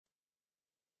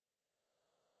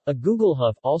A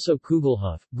Gugelhupf, also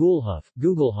Kugelhupf,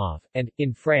 Gugelhupf, and,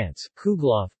 in France,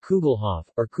 Kugelhupf,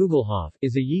 or Kugelhopf,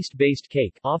 is a yeast-based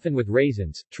cake, often with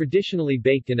raisins, traditionally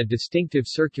baked in a distinctive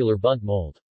circular bundt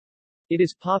mold. It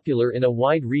is popular in a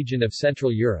wide region of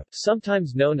Central Europe,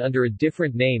 sometimes known under a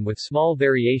different name with small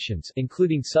variations,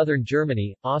 including southern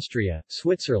Germany, Austria,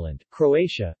 Switzerland,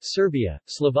 Croatia, Serbia,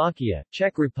 Slovakia,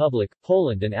 Czech Republic,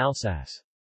 Poland and Alsace.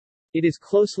 It is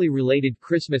closely related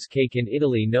Christmas cake in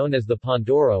Italy known as the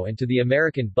Pandoro and to the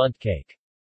American bundt cake.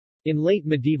 In late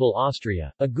medieval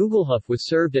Austria, a Gugelhupf was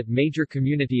served at major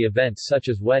community events such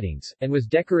as weddings, and was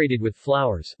decorated with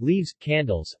flowers, leaves,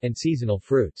 candles, and seasonal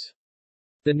fruits.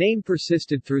 The name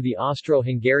persisted through the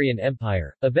Austro-Hungarian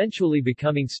Empire, eventually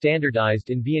becoming standardized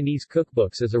in Viennese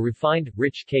cookbooks as a refined,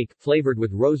 rich cake, flavored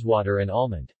with rosewater and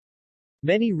almond.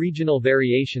 Many regional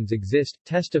variations exist,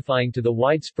 testifying to the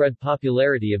widespread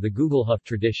popularity of the Gugelhupf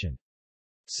tradition.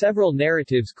 Several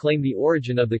narratives claim the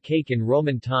origin of the cake in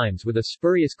Roman times, with a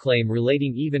spurious claim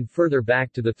relating even further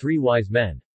back to the Three Wise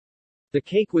Men. The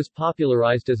cake was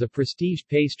popularized as a prestige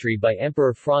pastry by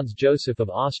Emperor Franz Joseph of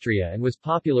Austria and was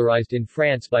popularized in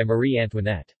France by Marie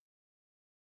Antoinette.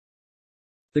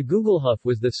 The Gugelhupf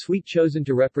was the sweet chosen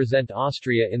to represent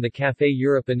Austria in the Café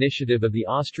Europe initiative of the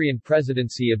Austrian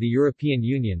Presidency of the European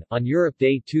Union, on Europe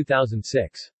Day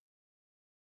 2006.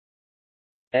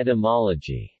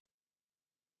 Etymology.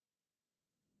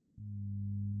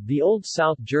 The Old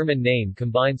South German name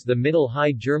combines the Middle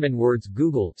High German words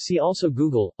Gugel, see also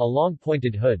Google, a long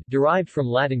pointed hood, derived from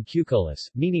Latin cuculus,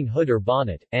 meaning hood or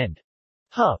bonnet, and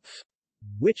Hupf,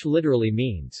 which literally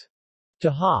means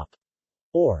to hop,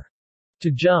 or to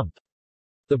jump.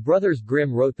 The brothers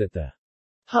Grimm wrote that the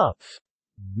Hupf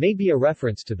may be a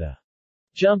reference to the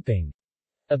jumping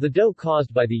of the dough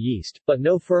caused by the yeast, but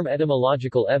no firm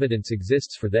etymological evidence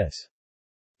exists for this.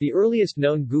 The earliest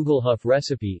known Gugelhupf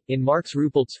recipe, in Marx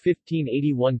Ruppelt's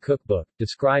 1581 cookbook,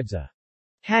 describes a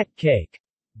hat cake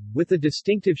with the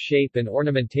distinctive shape and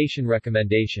ornamentation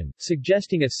recommendation,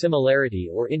 suggesting a similarity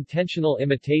or intentional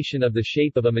imitation of the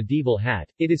shape of a medieval hat.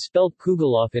 It is spelled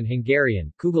Kugelhupf in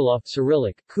Hungarian, Kugelhupf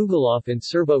Cyrillic, Kugelhupf in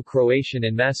Serbo-Croatian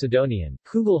and Macedonian,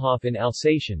 Kugelhupf in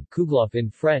Alsatian, Kugelhupf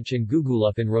in French and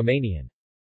Gugelhupf in Romanian.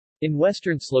 In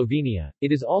western Slovenia,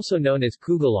 it is also known as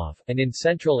Kugelhupf, and in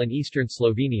central and eastern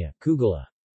Slovenia, Kugela.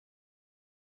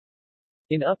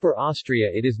 In Upper Austria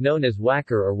it is known as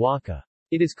Wacker or Waka.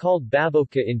 It is called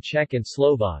babovka in Czech and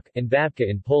Slovak, and babka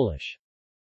in Polish.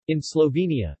 In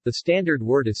Slovenia, the standard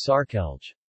word is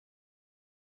sarkelj.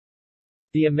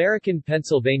 The American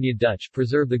Pennsylvania Dutch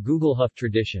preserve the Gugelhupf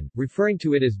tradition, referring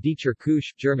to it as Diecher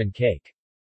Kuche, German cake.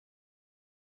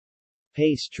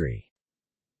 Pastry.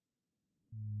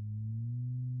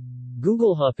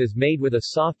 Gugelhupf is made with a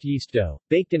soft yeast dough,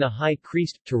 baked in a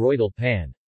high-creased, toroidal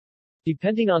pan.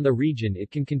 Depending on the region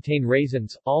it can contain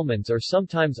raisins, almonds or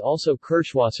sometimes also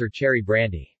Kirschwasser cherry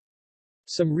brandy.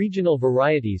 Some regional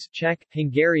varieties, Czech,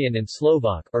 Hungarian and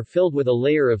Slovak, are filled with a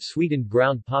layer of sweetened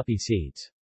ground poppy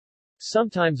seeds.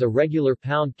 Sometimes a regular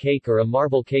pound cake or a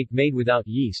marble cake made without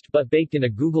yeast but baked in a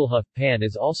Gugelhupf pan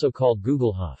is also called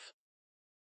Gugelhupf.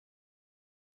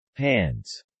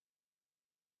 Pans.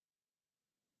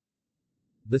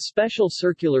 The special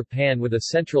circular pan with a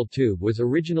central tube was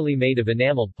originally made of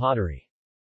enameled pottery.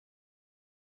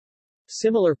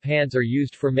 Similar pans are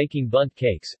used for making bundt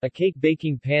cakes, a cake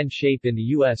baking pan shape in the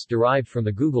U.S. derived from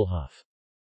the Gugelhupf.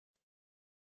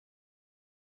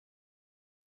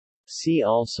 See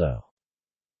also: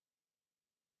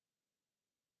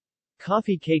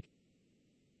 coffee cake,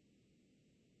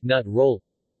 nut roll,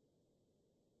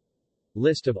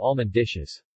 list of almond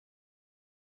dishes.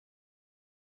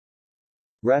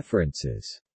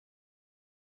 References.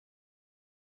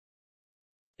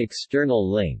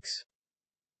 External links.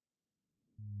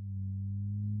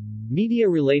 Media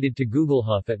related to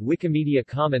Gugelhupf at Wikimedia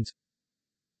Commons.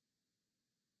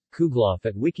 Kugelhupf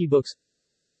at Wikibooks.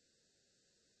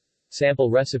 Sample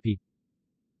recipe.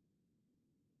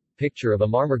 Picture of a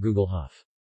Marmor Gugelhupf.